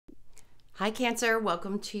Hi Cancer,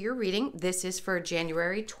 welcome to your reading. This is for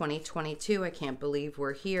January 2022. I can't believe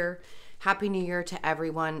we're here. Happy New Year to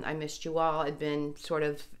everyone. I missed you all. I've been sort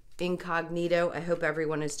of incognito. I hope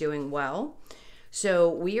everyone is doing well. So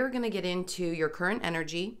we are going to get into your current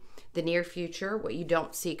energy, the near future, what you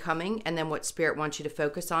don't see coming, and then what Spirit wants you to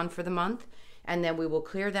focus on for the month. And then we will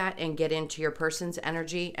clear that and get into your person's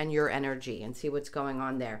energy and your energy and see what's going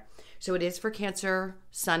on there. So it is for Cancer,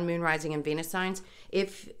 Sun, Moon, Rising, and Venus signs.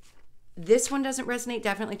 If this one doesn't resonate,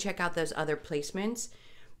 definitely check out those other placements.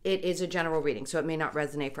 It is a general reading, so it may not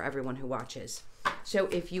resonate for everyone who watches. So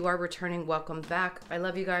if you are returning, welcome back. I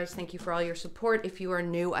love you guys. Thank you for all your support. If you are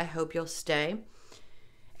new, I hope you'll stay.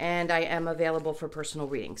 And I am available for personal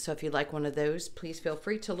readings. So if you'd like one of those, please feel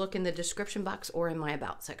free to look in the description box or in my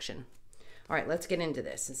About section. All right, let's get into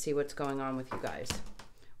this and see what's going on with you guys.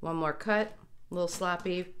 One more cut, a little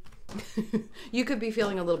sloppy. You could be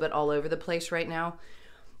feeling a little bit all over the place right now,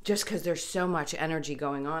 just because there's so much energy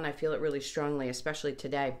going on. I feel it really strongly, especially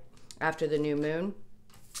today after the new moon.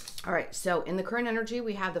 All right, so in the current energy,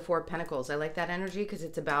 we have the Four of Pentacles. I like that energy because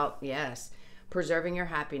it's about, yes, preserving your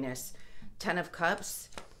happiness. 10 of Cups,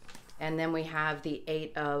 and then we have the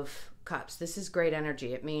 8 of Cups. This is great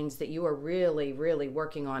energy. It means that you are really, really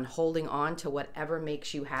working on holding on to whatever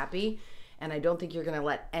makes you happy, and I don't think you're going to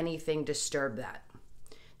let anything disturb that.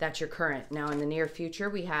 That's your current. Now in the near future,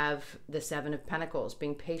 we have the 7 of Pentacles,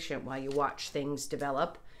 being patient while you watch things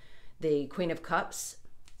develop. The Queen of Cups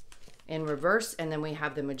in reverse, and then we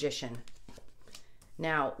have the Magician.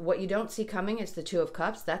 Now, what you don't see coming is the 2 of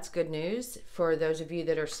Cups. That's good news for those of you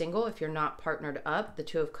that are single. If you're not partnered up, the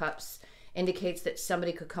 2 of Cups indicates that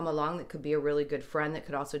somebody could come along that could be a really good friend that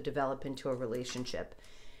could also develop into a relationship.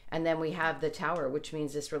 And then we have the Tower, which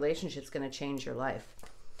means this relationship is going to change your life.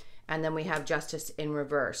 And then we have Justice in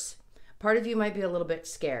reverse. Part of you might be a little bit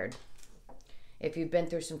scared. If you've been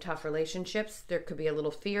through some tough relationships, there could be a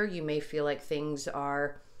little fear. You may feel like things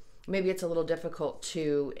are, maybe it's a little difficult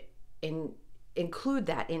to include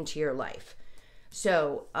that into your life.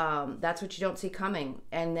 So that's what you don't see coming.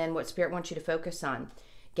 And then what Spirit wants you to focus on,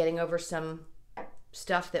 getting over some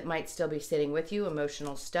stuff that might still be sitting with you,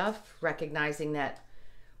 emotional stuff, recognizing that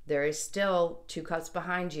there is still 2 cups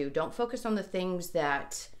behind you. Don't focus on the things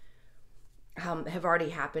that have already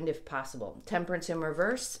happened if possible. Temperance in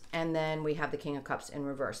reverse, and then we have the King of Cups in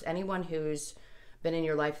reverse. Anyone who's been in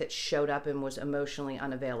your life that showed up and was emotionally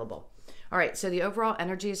unavailable. All right, so the overall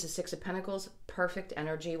energy is the 6 of Pentacles. Perfect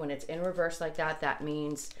energy. When it's in reverse like that, that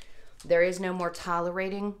means there is no more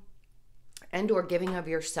tolerating and or giving of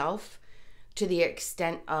yourself to the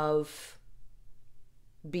extent of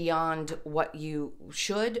beyond what you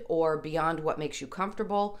should or beyond what makes you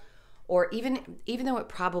comfortable, or even though it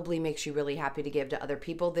probably makes you really happy to give to other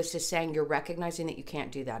people. This is saying you're recognizing that you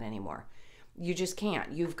can't do that anymore. You just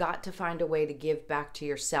can't. You've got to find a way to give back to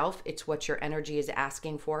yourself. It's what your energy is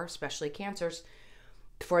asking for, especially Cancers,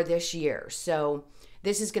 for this year. So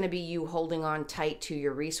this is going to be you holding on tight to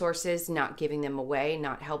your resources, not giving them away,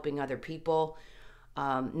 not helping other people,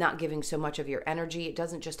 not giving so much of your energy. It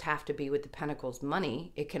doesn't just have to be with the Pentacles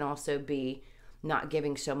money. It can also be not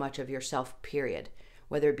giving so much of yourself, period,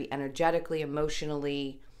 whether it be energetically,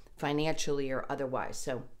 emotionally, financially, or otherwise.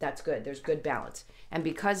 So that's good. There's good balance. And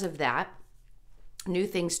because of that, new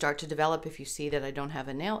things start to develop. If you see that I don't have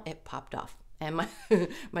a nail, it popped off. And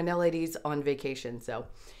my nail lady's on vacation. So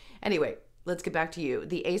anyway, let's get back to you.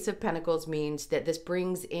 The Ace of Pentacles means that this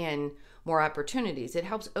brings in more opportunities. It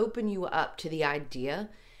helps open you up to the idea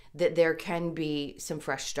that there can be some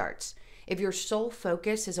fresh starts. If your sole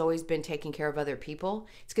focus has always been taking care of other people,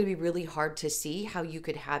 it's going to be really hard to see how you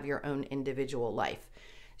could have your own individual life.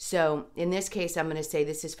 So in this case, I'm going to say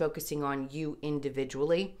this is focusing on you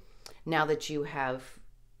individually. Now that you have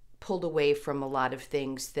pulled away from a lot of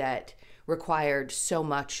things that required so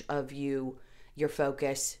much of you, your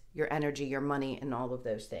focus, your energy, your money, and all of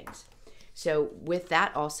those things. So with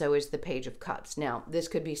that also is the Page of Cups. Now, this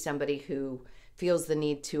could be somebody who feels the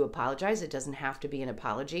need to apologize. It doesn't have to be an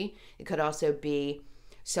apology. It could also be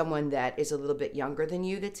someone that is a little bit younger than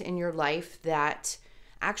you that's in your life that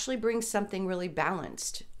actually brings something really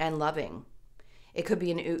balanced and loving. It could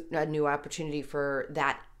be a new opportunity for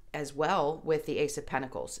that as well with the Ace of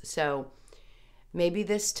Pentacles. So maybe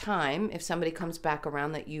this time, if somebody comes back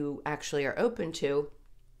around that you actually are open to,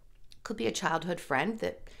 could be a childhood friend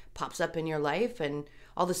that pops up in your life and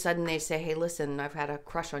all of a sudden they say, hey, listen, I've had a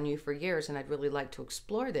crush on you for years and I'd really like to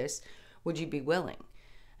explore this. Would you be willing?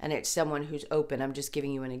 And it's someone who's open. I'm just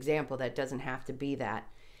giving you an example. That doesn't have to be that.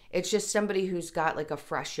 It's just somebody who's got like a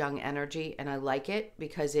fresh young energy, and I like it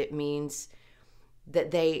because it means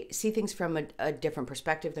that they see things from a different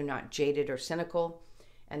perspective. They're not jaded or cynical.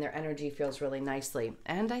 and their energy feels really nicely.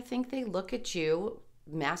 And I think they look at you,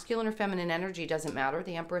 masculine or feminine energy doesn't matter.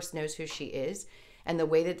 The Empress knows who she is. And the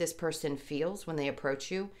way that this person feels when they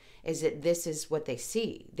approach you is that this is what they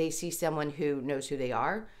see. They see someone who knows who they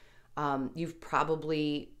are. You've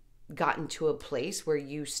probably gotten to a place where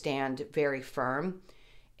you stand very firm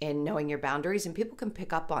in knowing your boundaries, and people can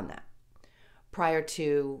pick up on that prior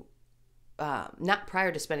to, not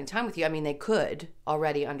prior to spending time with you. I mean, they could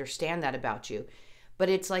already understand that about you, but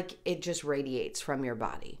it's like it just radiates from your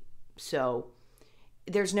body. So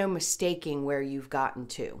there's no mistaking where you've gotten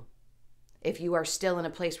to. If you are still in a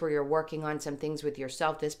place where you're working on some things with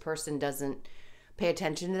yourself, this person doesn't pay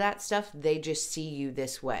attention to that stuff. They just see you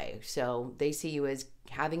this way. So they see you as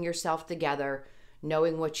having yourself together,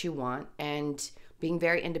 knowing what you want, and being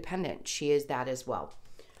very independent. She is that as well.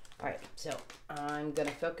 All right, so I'm going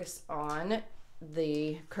to focus on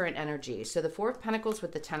the current energy. So the Four of Pentacles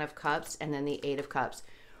with the Ten of Cups and then the Eight of Cups.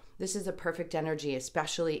 This is a perfect energy,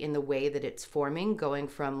 especially in the way that it's forming, going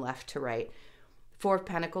from left to right. Four of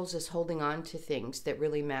Pentacles is holding on to things that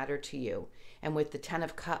really matter to you. And with the Ten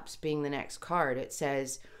of Cups being the next card, it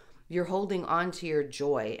says you're holding on to your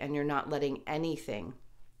joy and you're not letting anything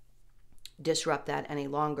disrupt that any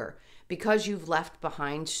longer. Because you've left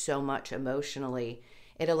behind so much emotionally,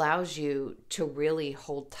 it allows you to really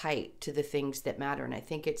hold tight to the things that matter. And I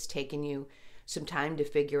think it's taken you some time to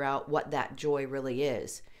figure out what that joy really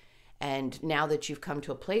is. And now that you've come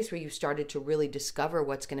to a place where you've started to really discover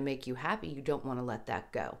what's going to make you happy, you don't want to let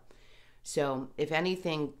that go. So if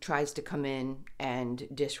anything tries to come in and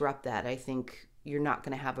disrupt that, I think you're not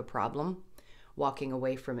going to have a problem walking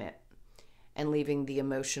away from it and leaving the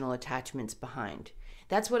emotional attachments behind.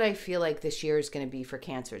 That's what I feel like this year is going to be for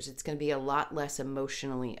Cancers. It's going to be a lot less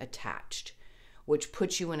emotionally attached, which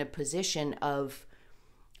puts you in a position of,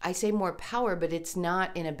 I say more power, but it's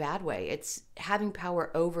not in a bad way. It's having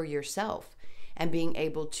power over yourself and being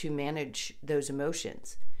able to manage those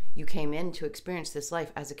emotions. You came in to experience this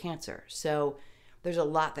life as a Cancer. So there's a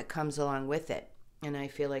lot that comes along with it. And I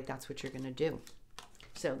feel like that's what you're going to do.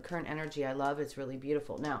 So current energy I love. It's really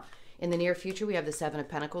beautiful. Now, in the near future, we have the Seven of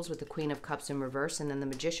Pentacles with the Queen of Cups in reverse and then the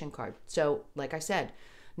Magician card. So like I said,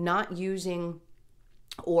 not using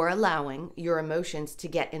or allowing your emotions to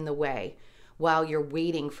get in the way while you're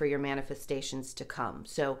waiting for your manifestations to come.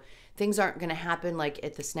 So things aren't going to happen like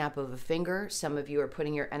at the snap of a finger. Some of you are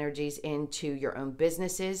putting your energies into your own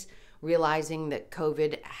businesses, realizing that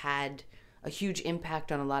COVID had a huge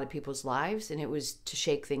impact on a lot of people's lives, and it was to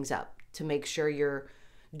shake things up, to make sure you're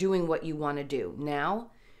doing what you want to do. Now,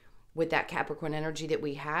 with that Capricorn energy that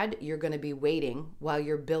we had, you're going to be waiting while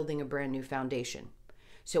you're building a brand new foundation.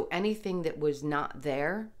 So anything that was not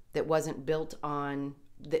there, that wasn't built on,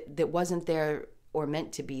 that wasn't there or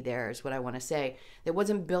meant to be there is what I want to say, that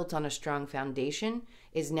wasn't built on a strong foundation,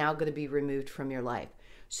 is now going to be removed from your life.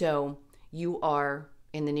 So you are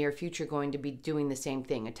in the near future going to be doing the same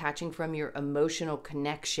thing, attaching from your emotional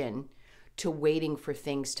connection to waiting for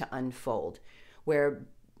things to unfold. Where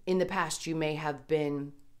in the past you may have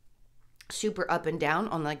been super up and down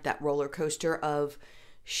on like that roller coaster of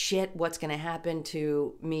shit, what's going to happen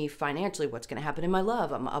to me financially? What's going to happen in my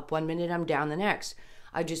love? I'm up one minute, I'm down the next.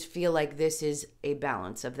 I just feel like this is a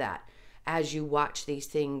balance of that as you watch these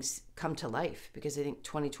things come to life, because I think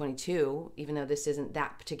 2022, even though this isn't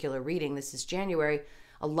that particular reading, this is January,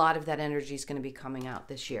 a lot of that energy is going to be coming out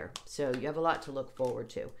this year. So you have a lot to look forward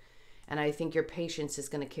to. And I think your patience is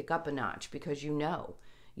going to kick up a notch because you know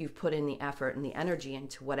you've put in the effort and the energy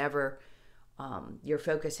into whatever your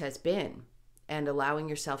focus has been. And allowing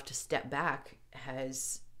yourself to step back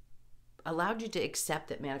has allowed you to accept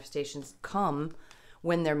that manifestations come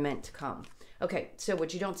when they're meant to come. Okay, so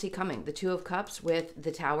what you don't see coming, the Two of Cups with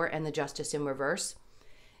the Tower and the Justice in reverse.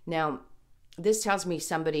 Now, this tells me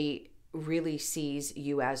somebody really sees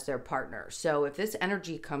you as their partner. So if this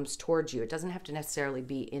energy comes towards you, it doesn't have to necessarily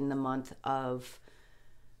be in the month of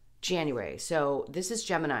January. So this is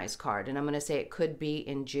Gemini's card, and I'm going to say it could be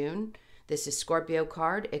in June. This is Scorpio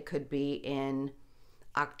card. It could be in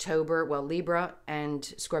October. Well, Libra and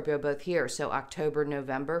Scorpio both here. So October,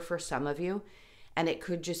 November for some of you. And it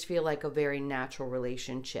could just feel like a very natural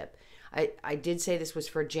relationship. I did say this was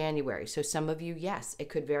for January. So some of you, yes, it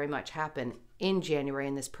could very much happen in January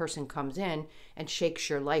and this person comes in and shakes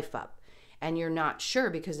your life up. And you're not sure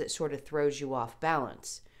because it sort of throws you off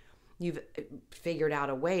balance. You've figured out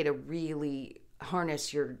a way to really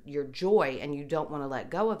harness your joy and you don't want to let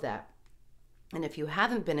go of that. And if you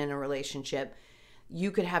haven't been in a relationship,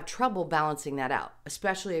 you could have trouble balancing that out,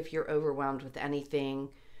 especially if you're overwhelmed with anything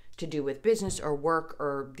to do with business or work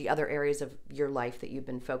or the other areas of your life that you've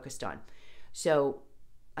been focused on. So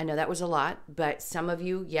I know that was a lot, but some of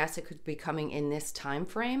you, yes, it could be coming in this time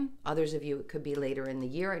frame. Others of you, it could be later in the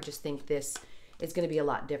year. I just think this is going to be a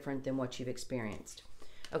lot different than what you've experienced.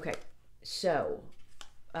 Okay, so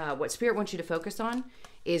what Spirit wants you to focus on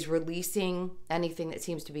is releasing anything that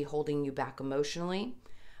seems to be holding you back emotionally.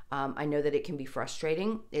 I know that it can be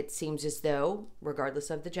frustrating. It seems as though, regardless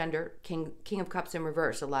of the gender, King of Cups in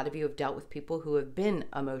reverse, a lot of you have dealt with people who have been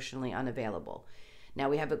emotionally unavailable. Now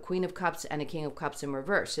we have a Queen of Cups and a King of Cups in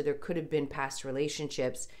reverse. So there could have been past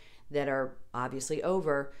relationships that are obviously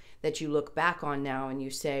over that you look back on now and you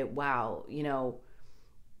say, wow, you know,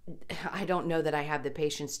 I don't know that I have the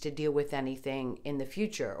patience to deal with anything in the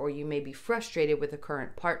future. Or you may be frustrated with a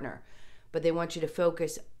current partner, but they want you to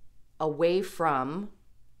focus away from,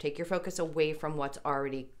 take your focus away from what's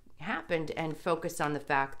already happened and focus on the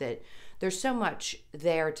fact that there's so much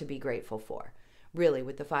there to be grateful for. Really,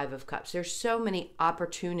 with the Five of Cups, there's so many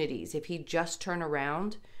opportunities. If he just turn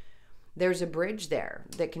around, there's a bridge there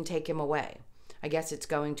that can take him away. I guess it's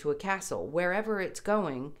going to a castle. Wherever it's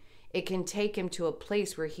going, it can take him to a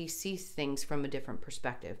place where he sees things from a different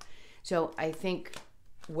perspective. So I think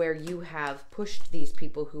where you have pushed these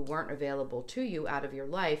people who weren't available to you out of your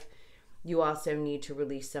life, you also need to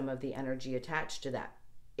release some of the energy attached to that.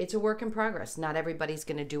 It's a work in progress. Not everybody's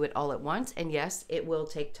going to do it all at once. And yes, it will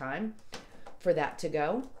take time for that to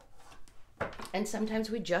go. And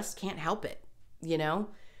sometimes we just can't help it. You know,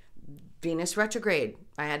 Venus retrograde.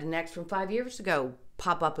 I had an ex from 5 years ago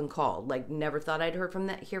pop up and call. Like, never thought I'd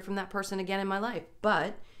hear from that person again in my life,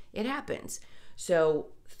 but it happens. So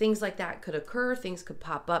things like that could occur. Things could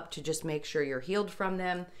pop up to just make sure you're healed from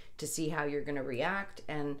them, to see how you're going to react.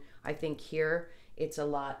 And I think here it's a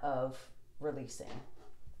lot of releasing.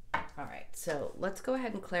 All right, so let's go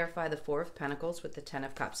ahead and clarify the Four of Pentacles with the Ten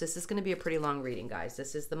of Cups. This is going to be a pretty long reading, guys.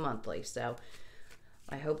 This is the monthly, so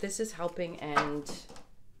I hope this is helping and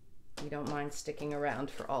you don't mind sticking around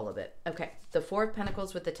for all of it. Okay, the Four of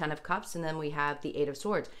Pentacles with the Ten of Cups, and then we have the Eight of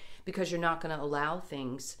Swords, because you're not going to allow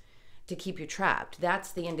things to keep you trapped.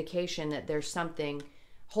 That's the indication that there's something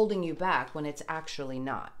holding you back when it's actually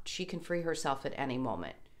not. She can free herself at any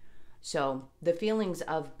moment. So the feelings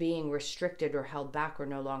of being restricted or held back are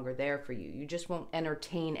no longer there for you. You just won't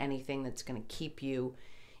entertain anything that's going to keep you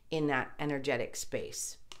in that energetic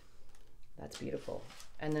space. That's beautiful.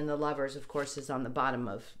 And then the Lovers, of course, is on the bottom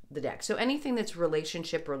of the deck. So anything that's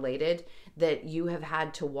relationship related that you have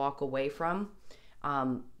had to walk away from,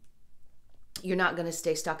 you're not going to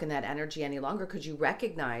stay stuck in that energy any longer, because you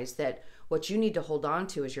recognize that what you need to hold on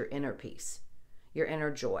to is your inner peace, your inner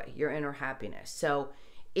joy, your inner happiness. So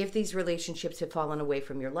if these relationships have fallen away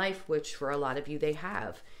from your life, which for a lot of you they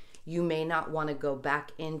have, you may not want to go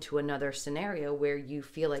back into another scenario where you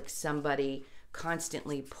feel like somebody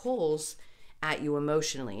constantly pulls at you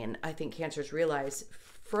emotionally. And I think Cancers realize,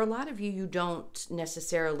 for a lot of you, you don't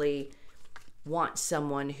necessarily want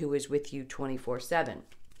someone who is with you 24/7.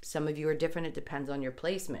 Some of you are different. It depends on your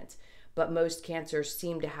placements. But most Cancers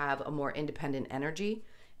seem to have a more independent energy.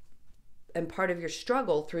 And part of your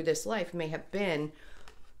struggle through this life may have been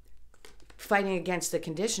fighting against the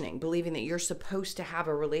conditioning, believing that you're supposed to have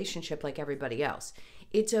a relationship like everybody else.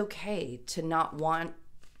 It's okay to not want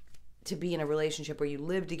to be in a relationship where you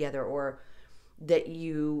live together or that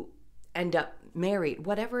you end up married.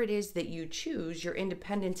 Whatever it is that you choose, your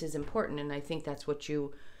independence is important. And I think that's what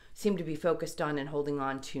you seem to be focused on and holding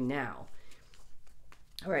on to now.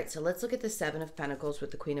 All right, so let's look at the Seven of Pentacles with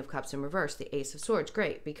the Queen of Cups in reverse, the Ace of Swords.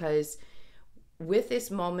 Great, because with this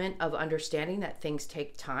moment of understanding that things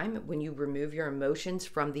take time, when you remove your emotions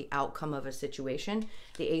from the outcome of a situation,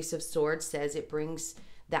 the Ace of Swords says it brings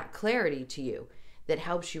that clarity to you that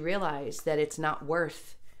helps you realize that it's not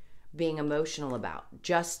worth being emotional about.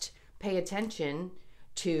 Just pay attention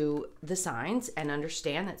to the signs and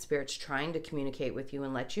understand that Spirit's trying to communicate with you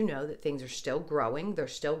and let you know that things are still growing. They're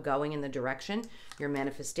still going in the direction. Your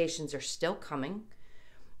manifestations are still coming.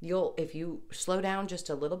 If you slow down just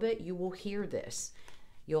a little bit, you will hear this.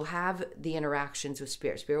 You'll have the interactions with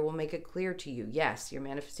Spirit. Spirit will make it clear to you, yes, your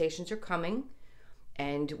manifestations are coming,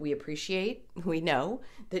 and we know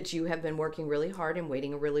that you have been working really hard and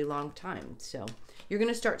waiting a really long time. So you're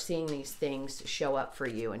going to start seeing these things show up for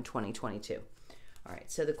you in 2022. All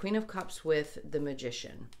right, so the Queen of Cups with the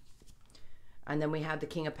Magician. And then we have the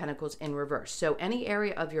King of Pentacles in reverse. So any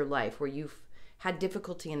area of your life where you've had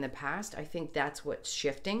difficulty in the past, I think that's what's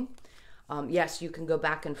shifting. Yes, you can go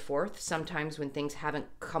back and forth sometimes when things haven't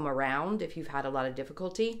come around, if you've had a lot of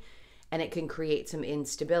difficulty, and it can create some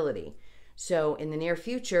instability. So in the near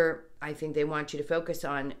future, I think they want you to focus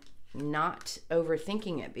on not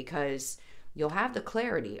overthinking it, because you'll have the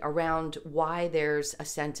clarity around why there's a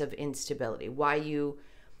sense of instability, why you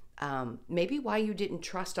Maybe why you didn't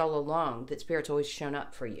trust all along that Spirit's always shown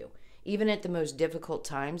up for you. Even at the most difficult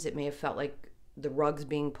times, it may have felt like the rug's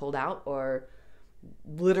being pulled out or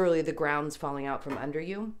literally the ground's falling out from under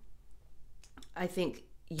you. I think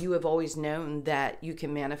you have always known that you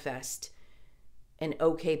can manifest an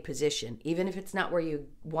okay position, even if it's not where you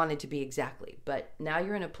wanted to be exactly. But now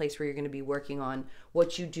you're in a place where you're going to be working on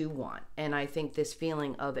what you do want. And I think this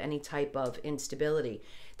feeling of any type of instability,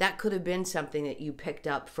 that could have been something that you picked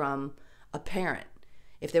up from a parent.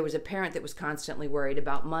 If there was a parent that was constantly worried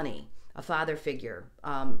about money, a father figure,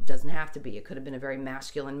 doesn't have to be. It could have been a very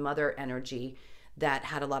masculine mother energy that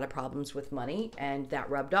had a lot of problems with money, and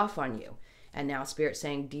that rubbed off on you. And now Spirit's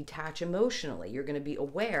saying detach emotionally. You're going to be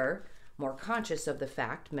aware, more conscious of the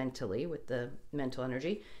fact mentally, with the mental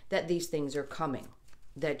energy, that these things are coming,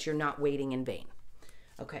 that you're not waiting in vain.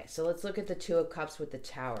 Okay, so let's look at the Two of Cups with the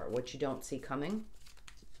Tower, what you don't see coming.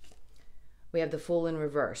 We have the Fool in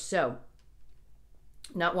reverse. So,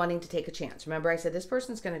 not wanting to take a chance. Remember, I said this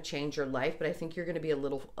person's going to change your life, but I think you're going to be a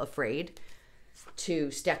little afraid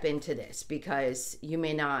to step into this because you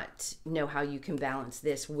may not know how you can balance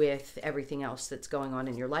this with everything else that's going on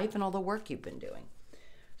in your life and all the work you've been doing.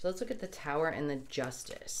 So let's look at the Tower and the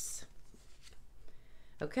Justice.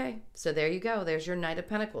 Okay, so there you go. There's your Knight of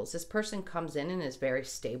Pentacles. This person comes in and is very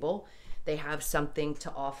stable. They have something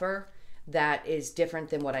to offer that is different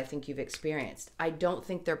than what I think you've experienced. I don't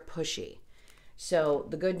think they're pushy. So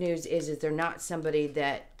the good news is they're not somebody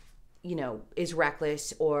that, is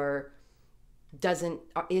reckless or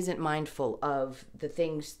isn't mindful of the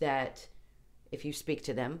things that, if you speak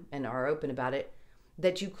to them and are open about it,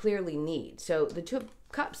 that you clearly need. So the Two of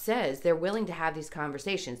Cups says they're willing to have these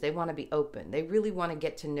conversations. They want to be open. They really want to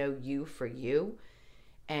get to know you for you.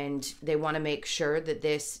 And they want to make sure that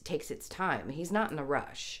this takes its time. He's not in a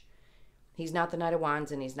rush. He's not the Knight of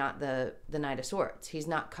Wands and he's not the Knight of Swords. He's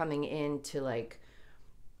not coming in to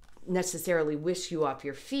necessarily whisk you off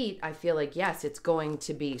your feet. I feel like, yes, it's going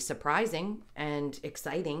to be surprising and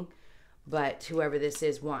exciting, but whoever this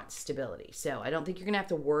is wants stability. So I don't think you're going to have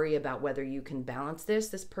to worry about whether you can balance this.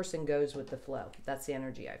 This person goes with the flow. That's the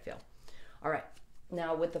energy I feel. All right.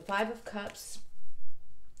 Now with the Five of Cups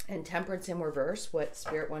and Temperance in reverse, what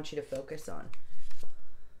Spirit wants you to focus on.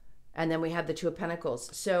 And then we have the Two of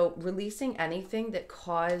Pentacles. So releasing anything that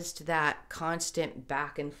caused that constant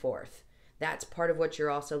back and forth. That's part of what you're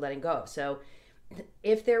also letting go. So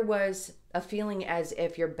if there was a feeling as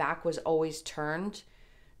if your back was always turned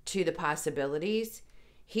to the possibilities,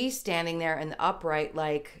 he's standing there in the upright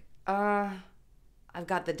I've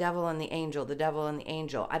got the devil and the angel, the devil and the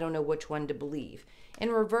angel. I don't know which one to believe. In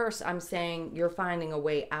reverse, I'm saying you're finding a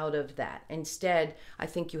way out of that. Instead, I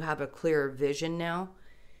think you have a clearer vision now.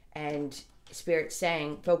 And Spirit's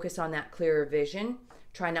saying, focus on that clearer vision.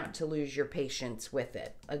 Try not to lose your patience with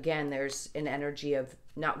it. Again, there's an energy of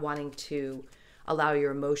not wanting to allow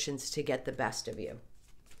your emotions to get the best of you.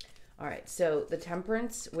 All right, so the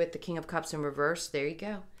Temperance with the King of Cups in reverse, there you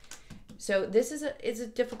go. So this is a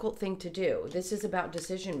difficult thing to do. This is about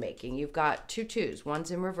decision making. You've got two twos.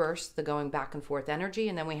 One's in reverse, the going back and forth energy,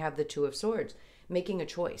 and then we have the Two of Swords, making a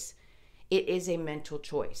choice. It is a mental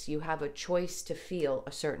choice. You have a choice to feel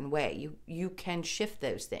a certain way. You can shift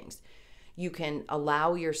those things. You can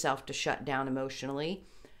allow yourself to shut down emotionally.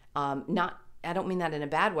 I don't mean that in a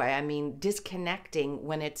bad way. I mean disconnecting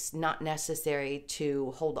when it's not necessary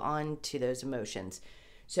to hold on to those emotions.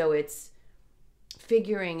 So it's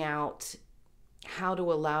figuring out how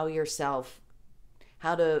to allow yourself,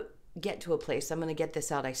 how to get to a place. I'm going to get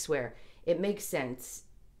this out, I swear. It makes sense.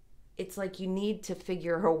 It's like you need to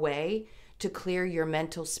figure a way to clear your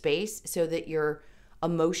mental space so that your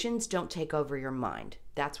emotions don't take over your mind.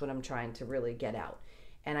 That's what I'm trying to really get out.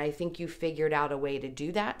 And I think you figured out a way to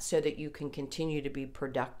do that so that you can continue to be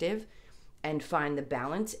productive and find the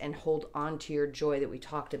balance and hold on to your joy that we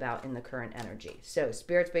talked about in the current energy. So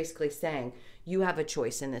Spirit's basically saying you have a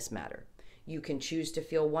choice in this matter. You can choose to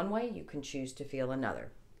feel one way, you can choose to feel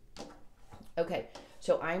another. Okay,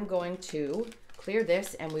 so I'm going to clear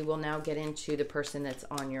this and we will now get into the person that's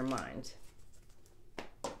on your mind.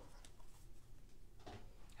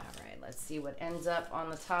 Let's see what ends up on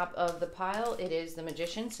the top of the pile. It is the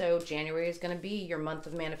Magician. So January is going to be your month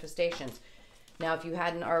of manifestations. Now, if you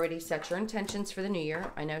hadn't already set your intentions for the new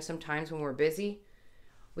year, I know sometimes when we're busy,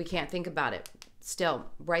 we can't think about it. Still,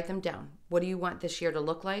 write them down. What do you want this year to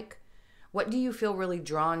look like? What do you feel really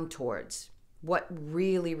drawn towards? What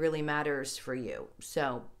really, really matters for you?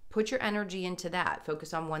 So put your energy into that.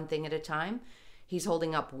 Focus on one thing at a time. He's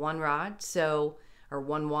holding up one rod, or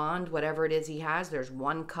one wand, whatever it is he has. There's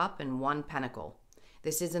one cup and one pentacle.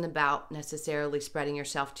 This isn't about necessarily spreading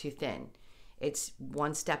yourself too thin. It's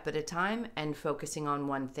one step at a time and focusing on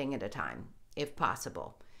one thing at a time, if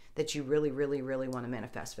possible, that you really, really, really want to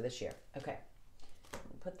manifest for this year. Okay.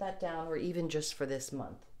 Put that down, or even just for this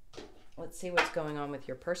month. Let's see what's going on with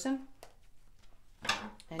your person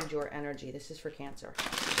and your energy. This is for Cancer.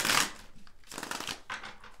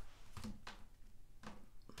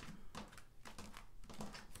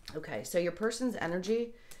 Okay, so your person's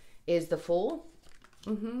energy is the Fool.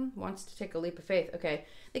 Wants to take a leap of faith. Okay,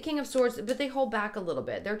 the King of Swords, but they hold back a little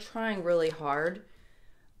bit. They're trying really hard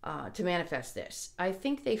to manifest this. I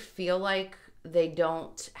think they feel like they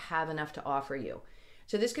don't have enough to offer you.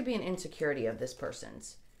 So this could be an insecurity of this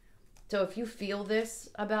person's. So if you feel this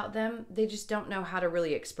about them, they just don't know how to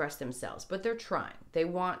really express themselves, but they're trying. They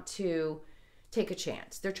want to take a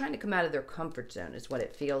chance. They're trying to come out of their comfort zone is what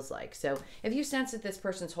it feels like. So if you sense that this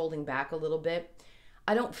person's holding back a little bit,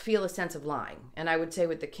 I don't feel a sense of lying. And I would say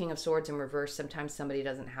with the King of Swords in reverse, sometimes somebody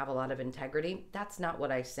doesn't have a lot of integrity. That's not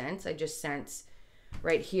what I sense. I just sense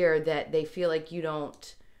right here that they feel like you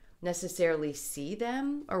don't necessarily see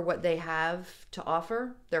them or what they have to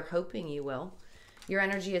offer. They're hoping you will. Your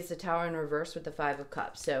energy is the Tower in reverse with the Five of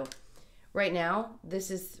Cups. So right now,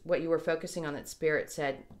 this is what you were focusing on, that Spirit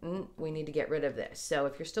said, we need to get rid of this. So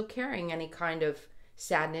if you're still carrying any kind of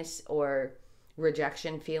sadness or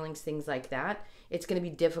rejection feelings, things like that, it's going to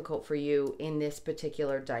be difficult for you in this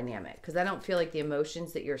particular dynamic, because I don't feel like the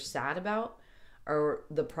emotions that you're sad about or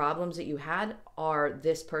the problems that you had are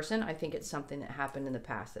this person. I think it's something that happened in the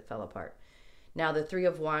past that fell apart. Now, the Three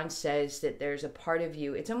of Wands says that there's a part of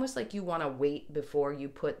you, it's almost like you want to wait before you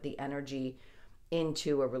put the energy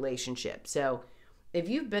into a relationship. So if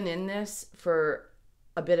you've been in this for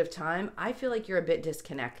a bit of time, I feel like you're a bit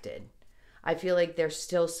disconnected. I feel like there's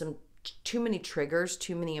still too many triggers,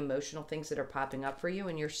 too many emotional things that are popping up for you,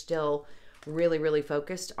 and you're still really, really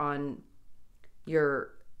focused on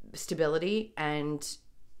your stability and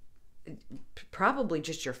probably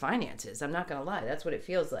just your finances. I'm not going to lie. That's what it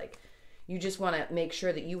feels like. You just want to make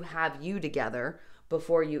sure that you have you together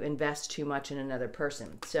before you invest too much in another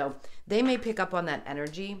person. So they may pick up on that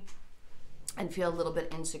energy and feel a little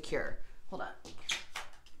bit insecure. Hold on.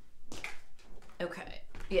 Okay.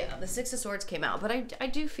 Yeah, the Six of Swords came out, but I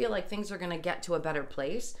do feel like things are going to get to a better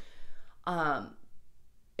place.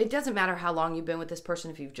 It doesn't matter how long you've been with this person,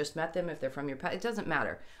 if you've just met them, if they're from your past, it doesn't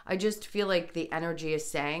matter. I just feel like the energy is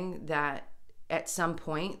saying that at some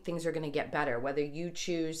point things are going to get better, whether you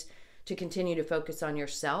choose to continue to focus on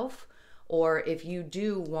yourself or if you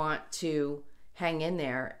do want to hang in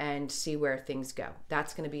there and see where things go.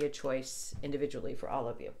 That's going to be a choice individually for all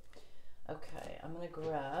of you. Okay, I'm going to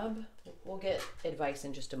grab, we'll get advice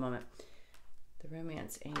in just a moment. The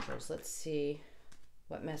Romance Angels, let's see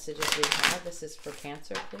what messages we have. This is for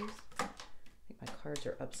Cancer, please. I think my cards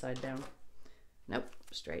are upside down. Nope,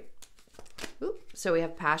 straight. Ooh, so we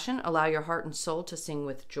have Passion, allow your heart and soul to sing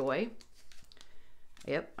with joy.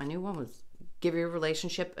 Yep, I knew one was give your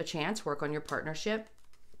relationship a chance, work on your partnership.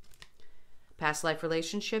 Past life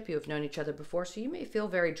relationship, you have known each other before, so you may feel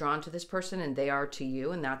very drawn to this person and they are to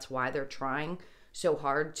you, and that's why they're trying so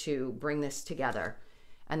hard to bring this together.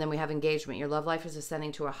 And then we have engagement. Your love life is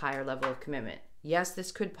ascending to a higher level of commitment. Yes,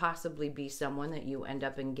 this could possibly be someone that you end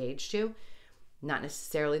up engaged to. Not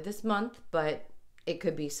necessarily this month, but it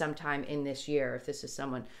could be sometime in this year if this is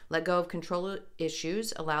someone. Let go of control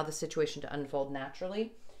issues. Allow the situation to unfold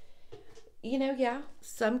naturally. You know, yeah,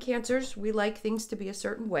 some Cancers, we like things to be a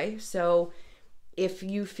certain way. So if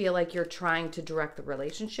you feel like you're trying to direct the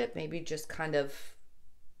relationship, maybe just kind of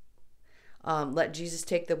let Jesus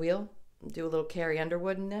take the wheel. Do a little Carrie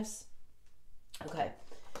Underwood in this. Okay,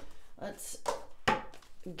 let's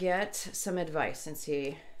get some advice and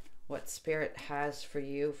see what Spirit has for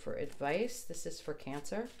you for advice. This is for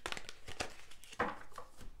Cancer.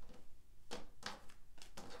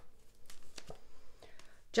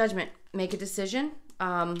 Judgment. Make a decision.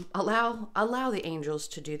 Allow the angels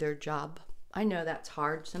to do their job. I know that's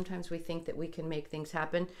hard. Sometimes we think that we can make things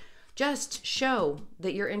happen. Just show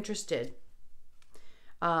that you're interested.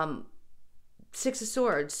 Six of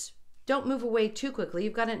Swords. Don't move away too quickly.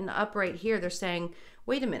 You've got it in up right here. They're saying,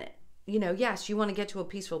 wait a minute. You know, yes, you want to get to a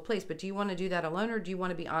peaceful place, but do you want to do that alone, or do you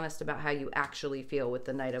want to be honest about how you actually feel with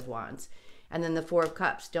the Knight of Wands? And then the Four of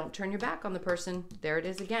Cups. Don't turn your back on the person. There it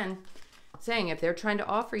is again. Saying if they're trying to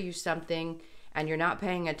offer you something and you're not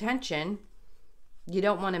paying attention, you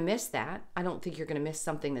don't want to miss that. I don't think you're going to miss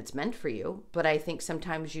something that's meant for you, but I think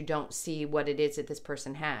sometimes you don't see what it is that this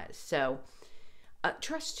person has. So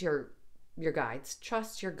trust your guides,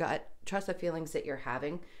 trust your gut, trust the feelings that you're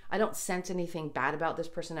having. I don't sense anything bad about this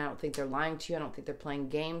person. I don't think they're lying to you. I don't think they're playing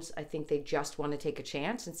games. I think they just want to take a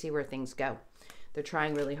chance and see where things go. They're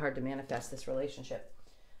trying really hard to manifest this relationship.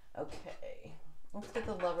 Okay, let's get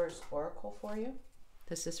the Lover's Oracle for you.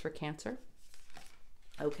 This is for Cancer.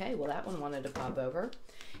 Okay, well, that one wanted to pop over.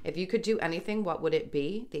 If you could do anything, what would it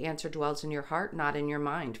be? The answer dwells in your heart, not in your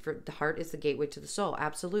mind. For the heart is the gateway to the soul.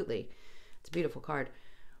 Absolutely. It's a beautiful card.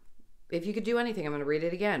 If you could do anything, I'm going to read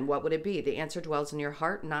it again. What would it be? The answer dwells in your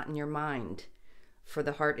heart, not in your mind. For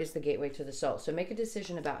the heart is the gateway to the soul. So make a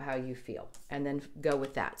decision about how you feel and then go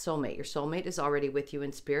with that. Soulmate. Your soulmate is already with you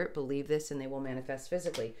in spirit. Believe this and they will manifest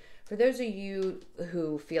physically. For those of you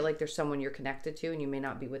who feel like there's someone you're connected to and you may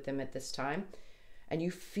not be with them at this time, and you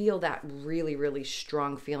feel that really, really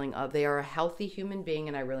strong feeling of they are a healthy human being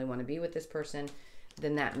and I really want to be with this person,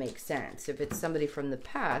 then that makes sense. If it's somebody from the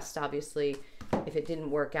past, obviously, if it didn't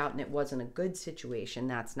work out and it wasn't a good situation,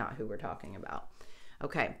 that's not who we're talking about.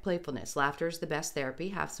 Okay, playfulness. Laughter is the best therapy.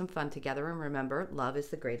 Have some fun together and remember, love is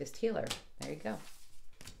the greatest healer. There you go. All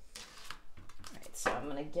right, so I'm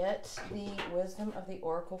going to get the wisdom of the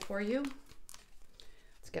Oracle for you.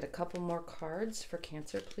 Let's get a couple more cards for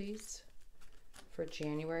Cancer, please. For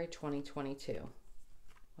January 2022.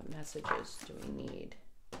 What messages do we need?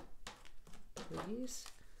 Please.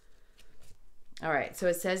 All right, so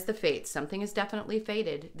it says the fates. Something is definitely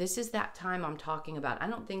fated. This is that time I'm talking about. I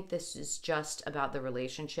don't think this is just about the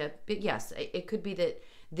relationship. But yes, it could be that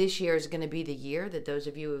this year is going to be the year that those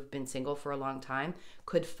of you who have been single for a long time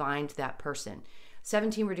could find that person.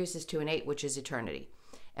 17 reduces to an 8, which is eternity.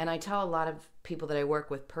 And I tell a lot of people that I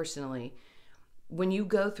work with personally, when you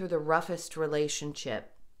go through the roughest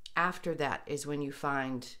relationship, after that is when you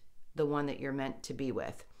find the one that you're meant to be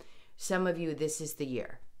with. Some of you, this is the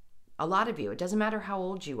year. A lot of you, it doesn't matter how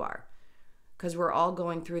old you are, because we're all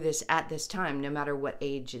going through this at this time, no matter what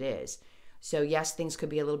age it is. So yes, things could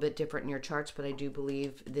be a little bit different in your charts, but I do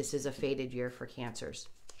believe this is a fated year for Cancers.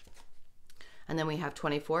 And then we have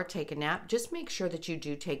 24, take a nap. Just make sure that you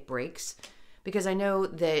do take breaks, because I know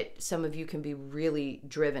that some of you can be really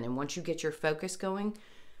driven. And once you get your focus going,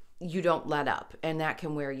 you don't let up. And that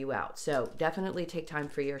can wear you out. So definitely take time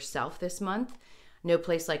for yourself this month. No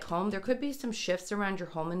place like home. There could be some shifts around your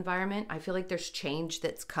home environment. I feel like there's change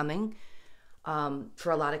that's coming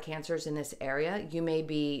for a lot of Cancers in this area. You may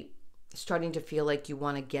be starting to feel like you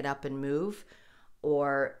want to get up and move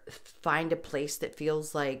or find a place that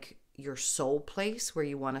feels like your soul place where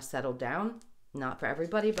you want to settle down. Not for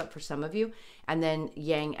everybody, but for some of you. And then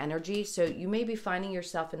Yang energy. So you may be finding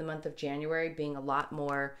yourself in the month of January being a lot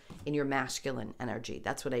more in your masculine energy.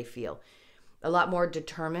 That's what I feel. A lot more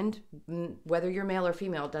determined. Whether you're male or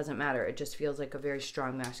female, it doesn't matter. It just feels like a very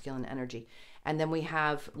strong masculine energy. And then we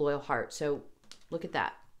have loyal heart. So look at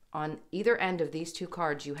that. On either end of these two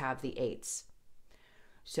cards, you have the 8s.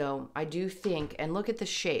 So I do think, and look at the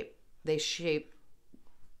shape. They shape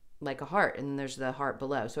like a heart, and there's the heart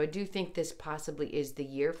below. So I do think this possibly is the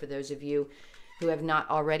year for those of you who have not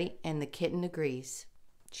already. And the kitten agrees.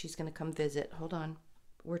 She's going to come visit. Hold on.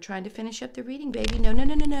 We're trying to finish up the reading, baby.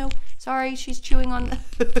 No. Sorry, she's chewing on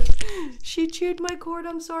the... She chewed my cord.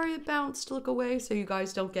 I'm sorry, it bounced. Look away so you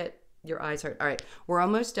guys don't get your eyes hurt. All right, we're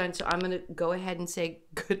almost done. So I'm going to go ahead and say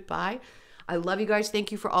goodbye. I love you guys.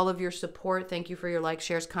 Thank you for all of your support. Thank you for your likes,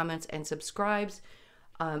 shares, comments, and subscribes.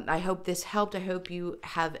 I hope this helped. I hope you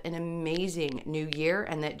have an amazing new year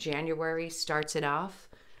and that January starts it off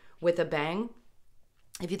with a bang.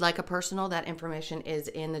 If you'd like a personal, that information is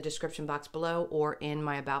in the description box below or in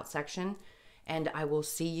my about section. And I will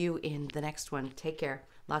see you in the next one. Take care.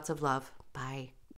 Lots of love. Bye.